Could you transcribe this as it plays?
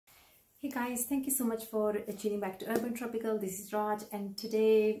Hey guys, thank you so much for tuning back to Urban Tropical. This is Raj, and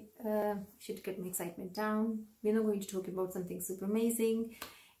today should get my excitement down. We're not going to talk about something super amazing.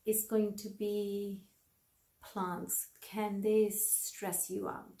 It's going to be plants. Can they stress you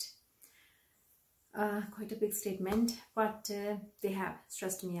out? Quite a big statement, but they have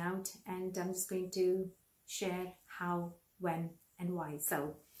stressed me out, and I'm just going to share how, when, and why.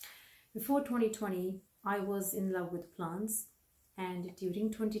 So, before 2020, I was in love with plants. And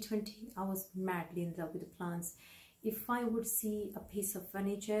during 2020, I was madly in love with the plants. If I would see a piece of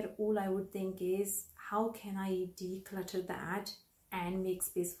furniture, all I would think is, how can I declutter that and make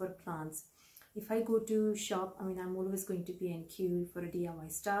space for plants? If I go to shop, I'm always going to be in queue for a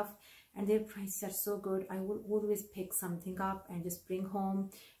DIY stuff, and their prices are so good. I will always pick something up and just bring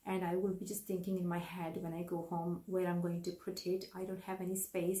home, and I will be just thinking in my head when I go home where I'm going to put it. I don't have any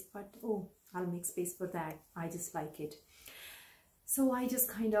space, but oh, I'll make space for that. I just like it. So I just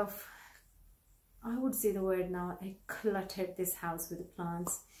I would say the word now, I cluttered this house with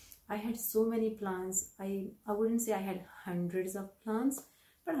plants. I had so many plants. I wouldn't say I had hundreds of plants,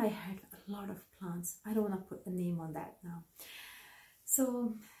 but I had a lot of plants. I don't want to put a name on that now.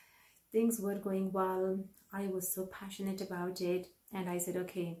 So things were going well. I was so passionate about it. And I said,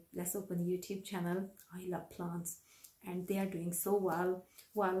 okay, let's open a YouTube channel. I love plants and they are doing so well.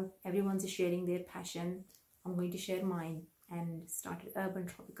 Well, everyone's sharing their passion. I'm going to share mine. And started Urban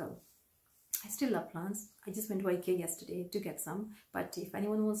Tropical. I still love plants. I just went to IKEA yesterday to get some, but if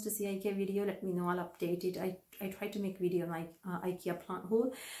anyone wants to see IKEA video, let me know. I'll update it. I tried to make video on IKEA plant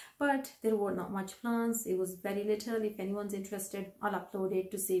haul, but there were not much plants. It was very little. If anyone's interested, I'll upload it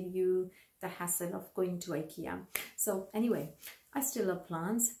to save you the hassle of going to IKEA. So anyway, I still love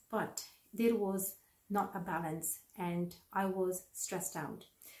plants, but there was not a balance and I was stressed out.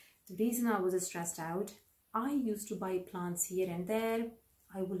 The reason I was stressed out, I used to buy plants here and there.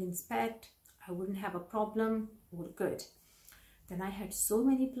 I will inspect. I wouldn't have a problem. All good. Then I had so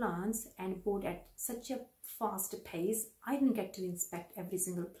many plants and bought at such a fast pace. I didn't get to inspect every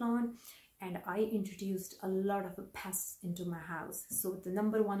single plant, and I introduced a lot of pests into my house. So the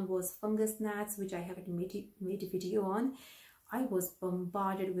number one was fungus gnats, which I haven't made a video on. I was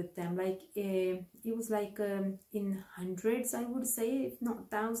bombarded with them, like it was like in hundreds, I would say, if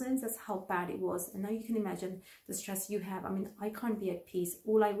not thousands. That's how bad it was. And now you can imagine the stress you have. I can't be at peace.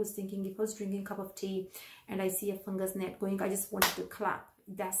 All I was thinking, if I was drinking a cup of tea and I see a fungus net going, I just wanted to clap.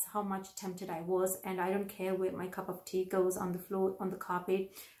 That's how much tempted I was. And I don't care where my cup of tea goes, on the floor, on the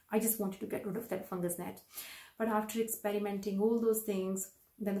carpet. I just wanted to get rid of that fungus net. But after experimenting all those things,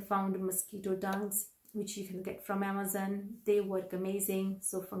 then I found mosquito dungs, which you can get from Amazon. They work amazing.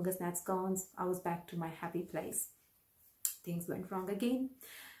 So fungus gnats gone. I was back to my happy place. Things went wrong again.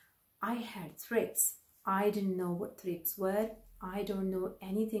 I had thrips. I didn't know what thrips were. I don't know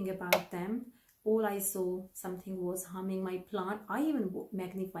anything about them. All I saw, something was harming my plant. I even bought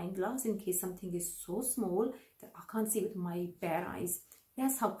magnifying glass in case something is so small that I can't see with my bare eyes.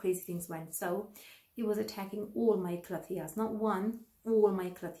 That's how crazy things went. So it was attacking all my calatheas, not one, all my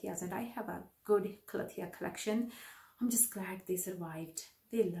calatheas, and I have a good calathea collection. I'm just glad they survived.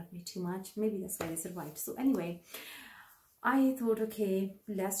 They love me too much. Maybe that's why they survived. So anyway, I thought, okay,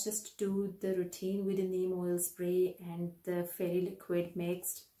 let's just do the routine with the neem oil spray and the fairy liquid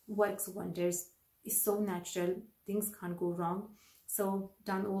mixed. Works wonders. It's so natural. Things can't go wrong. So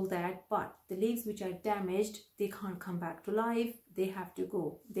done all that, but the leaves which are damaged, they can't come back to life. They have to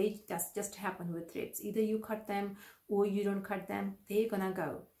go. They just happen with thrips. Either you cut them or you don't cut them. They're gonna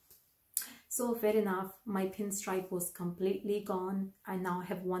go. So fair enough, my pinstripe was completely gone. I now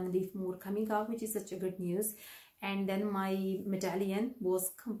have one leaf more coming up, which is such a good news. And then my medallion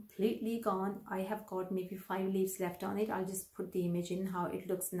was completely gone. I have got maybe 5 leaves left on it. I'll just put the image in how it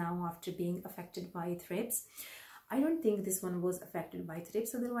looks now after being affected by thrips. I don't think this one was affected by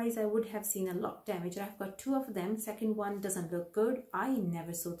thrips, otherwise I would have seen a lot damage. I've got 2 of them. Second one doesn't look good. I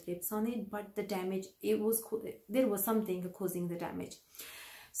never saw thrips on it, but the damage, there was something causing the damage.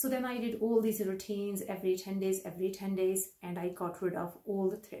 So then I did all these routines every 10 days, and I got rid of all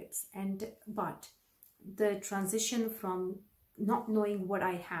the thrips. But the transition from not knowing what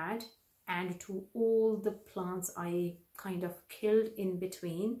I had and to all the plants I kind of killed in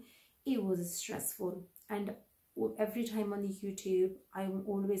between, it was stressful. And every time on YouTube, I'm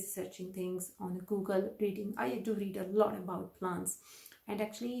always searching things on Google, reading. I do read a lot about plants, and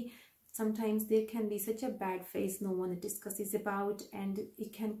actually sometimes there can be such a bad phase no one discusses about, and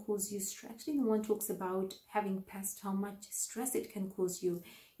it can cause you stress. Actually, no one talks about having pests, how much stress it can cause you.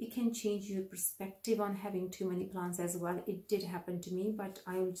 It can change your perspective on having too many plants as well. It did happen to me, but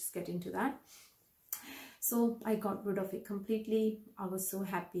I will just get into that. So I got rid of it completely. I was so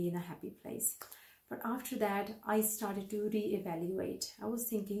happy, in a happy place. But after that, I started to reevaluate. I was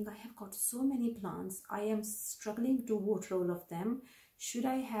thinking, I have got so many plants. I am struggling to water all of them. Should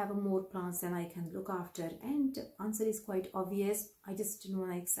I have more plants than I can look after? And the answer is quite obvious. I just didn't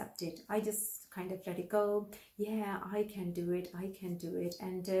want to accept it. I just kind of let it go. Yeah, I can do it. I can do it.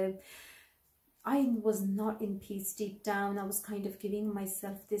 And I was not in peace deep down. I was kind of giving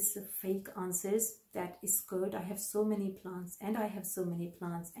myself this fake answers that is good. I have so many plants and I have so many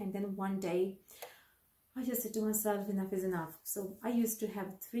plants. And then one day, I just said to myself, enough is enough. So I used to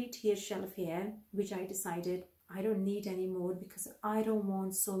have 3-tier shelf here, which I decided I don't need anymore because I don't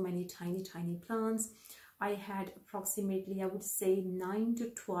want so many tiny plants. I had approximately, I would say, 9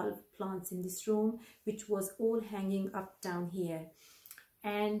 to 12 plants in this room, which was all hanging up down here.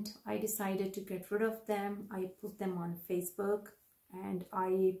 And I decided to get rid of them. I put them on Facebook and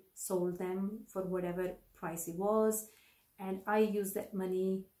I sold them for whatever price it was. And I used that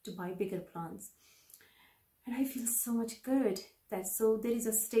money to buy bigger plants. And I feel so much good that so there is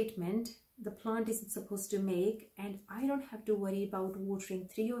a statement the plant isn't supposed to make, and I don't have to worry about watering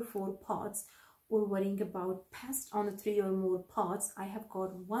 3 or 4 pots or worrying about pests on the 3 or more pots. I have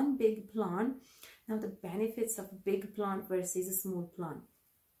got one big plant. Now the benefits of a big plant versus a small plant.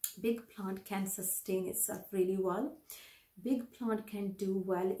 Big plant can sustain itself really well. Big plant can do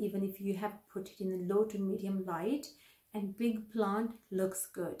well even if you have put it in a low to medium light, and big plant looks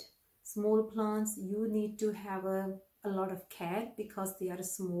good. Small plants, you need to have a lot of care because they are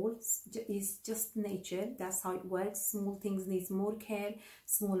small. It's just nature. That's how it works. Small things needs more care.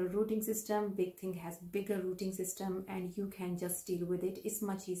 Smaller rooting system. Big thing has bigger rooting system, and you can just deal with it. It's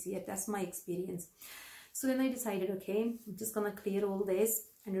much easier. That's my experience. So then I decided, okay, I'm just gonna clear all this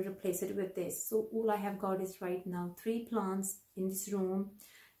and replace it with this. So all I have got is right now 3 plants in this room,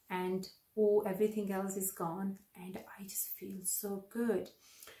 and everything else is gone, and I just feel so good.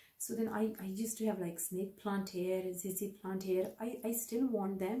 So then I used to have like snake plant here, ZZ plant here. I still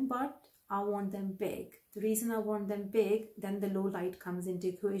want them, but I want them big. The reason I want them big, then the low light comes into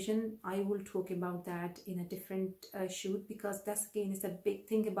equation. I will talk about that in a different shoot, because that's again is a big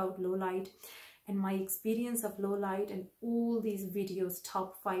thing about low light and my experience of low light and all these videos,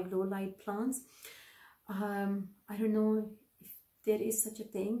 top 5 low light plants. I don't know if there is such a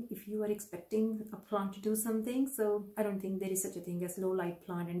thing if you are expecting a plant to do something. So I don't think there is such a thing as low light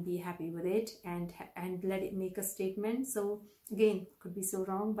plant and be happy with it and let it make a statement. So again, could be so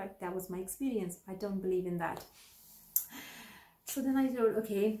wrong, but that was my experience. I don't believe in that. So then I thought,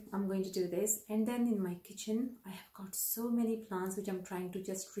 okay, I'm going to do this. And then in my kitchen, I have got so many plants which I'm trying to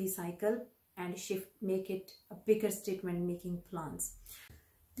just recycle and make it a bigger statement making plants.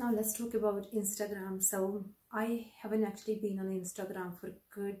 Now let's talk about Instagram. So I haven't actually been on Instagram for a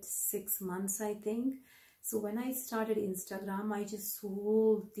good 6 months, I think. So when I started Instagram, I just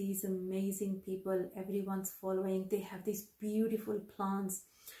saw these amazing people, everyone's following, they have these beautiful plants.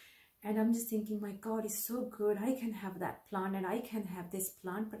 And I'm just thinking, my God, it's so good. I can have that plant and I can have this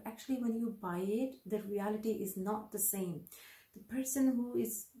plant. But actually when you buy it, the reality is not the same. The person who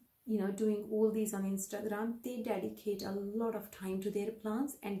is doing all these on Instagram, they dedicate a lot of time to their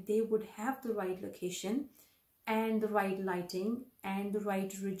plants, and they would have the right location and the right lighting and the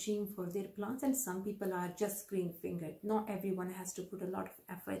right regime for their plants. And some people are just green fingered. Not everyone has to put a lot of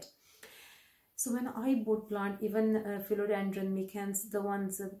effort. So when I bought plant, even philodendron micans, the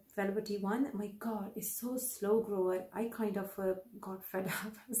ones velvety one, my God, it's so slow grower. I kind of got fed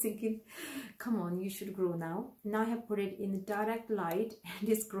up. I was thinking, come on, you should grow now. Now I have put it in direct light and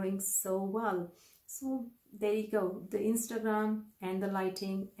it's growing so well. So there you go, the Instagram and the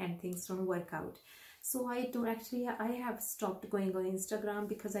lighting and things don't work out. So I have stopped going on Instagram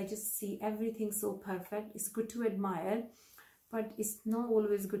because I just see everything so perfect. It's good to admire, but it's not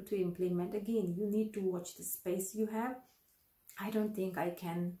always good to implement. Again, you need to watch the space you have. I don't think I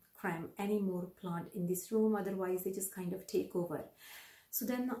can cram any more plant in this room, otherwise they just kind of take over. So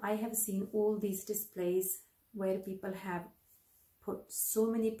then I have seen all these displays where people have put so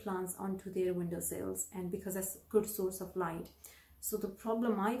many plants onto their windowsills, and because that's a good source of light. So the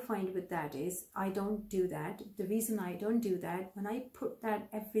problem I find with that is I don't do that. The reason I don't do that, when I put that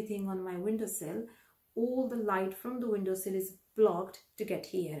everything on my windowsill, all the light from the windowsill is blocked to get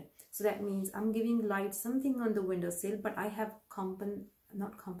here. So that means I'm giving light something on the windowsill, but I have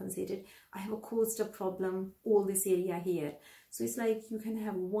not compensated. I have caused a problem all this area here. So it's like you can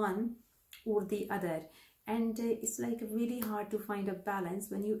have one or the other, and it's like really hard to find a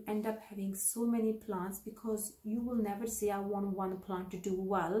balance when you end up having so many plants, because you will never say I want one plant to do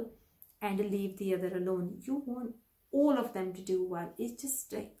well and leave the other alone. You want all of them to do well. It's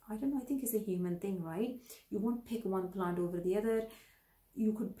just, I don't know, I think it's a human thing, right? You won't pick one plant over the other.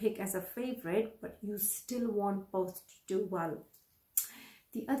 You could pick as a favorite, but you still want both to do well.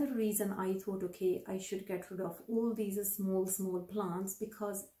 The other reason I thought, okay, I should get rid of all these small plants,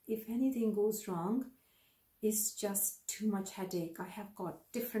 because if anything goes wrong, it's just too much headache. I have got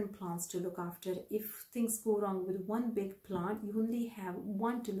different plants to look after. If things go wrong with one big plant, you only have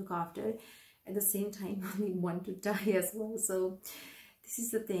one to look after. At the same time, only one to die as well. So this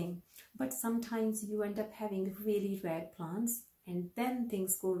is the thing. But sometimes you end up having really rare plants, and then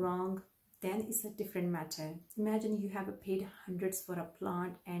things go wrong. Then it's a different matter. Imagine you have paid hundreds for a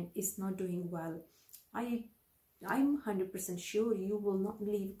plant and it's not doing well. I'm 100% sure you will not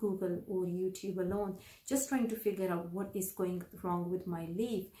leave Google or YouTube alone just trying to figure out what is going wrong with my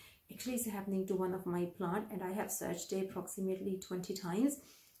leaf. Actually, it's happening to one of my plant, and I have searched it approximately 20 times.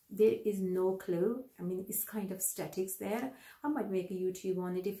 There is no clue. I mean, it's kind of statics there. I might make a YouTube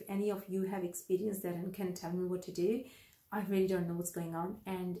on it. If any of you have experienced that and can tell me what to do, I really don't know what's going on.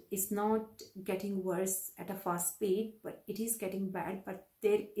 And it's not getting worse at a fast speed, but it is getting bad. But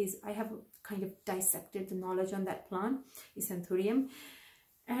I have kind of dissected the knowledge on that plant, it's Anthurium,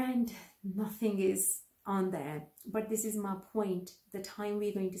 and nothing is on there. But this is my point, the time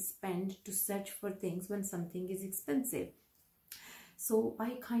we're going to spend to search for things when something is expensive. So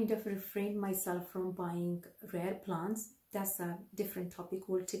I kind of refrained myself from buying rare plants. That's a different topic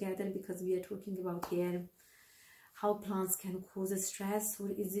altogether, because we are talking about here how plants can cause stress,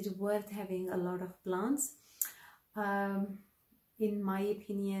 or is it worth having a lot of plants? In my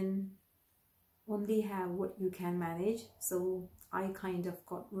opinion, only have what you can manage. So I kind of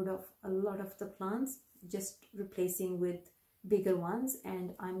got rid of a lot of the plants, just replacing with bigger ones,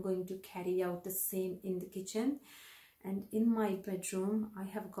 and I'm going to carry out the same in the kitchen. And in my bedroom, I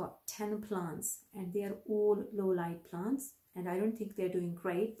have got 10 plants, and they are all low light plants. And I don't think they're doing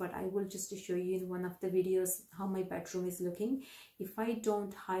great, but I will just show you in one of the videos how my bedroom is looking. If I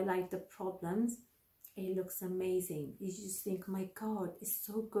don't highlight the problems, it looks amazing. You just think, my God, it's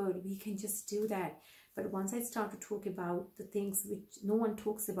so good. We can just do that. But once I start to talk about the things which no one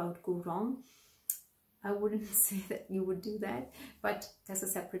talks about go wrong, I wouldn't say that you would do that, but that's a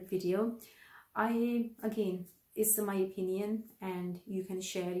separate video. Again, it's my opinion, and you can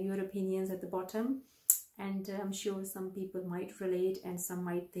share your opinions at the bottom. And I'm sure some people might relate and some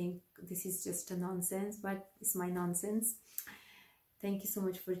might think this is just a nonsense, but it's my nonsense. Thank you so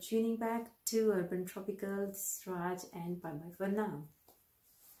much for tuning back to Urban Tropical. This is Raj, and bye bye for now.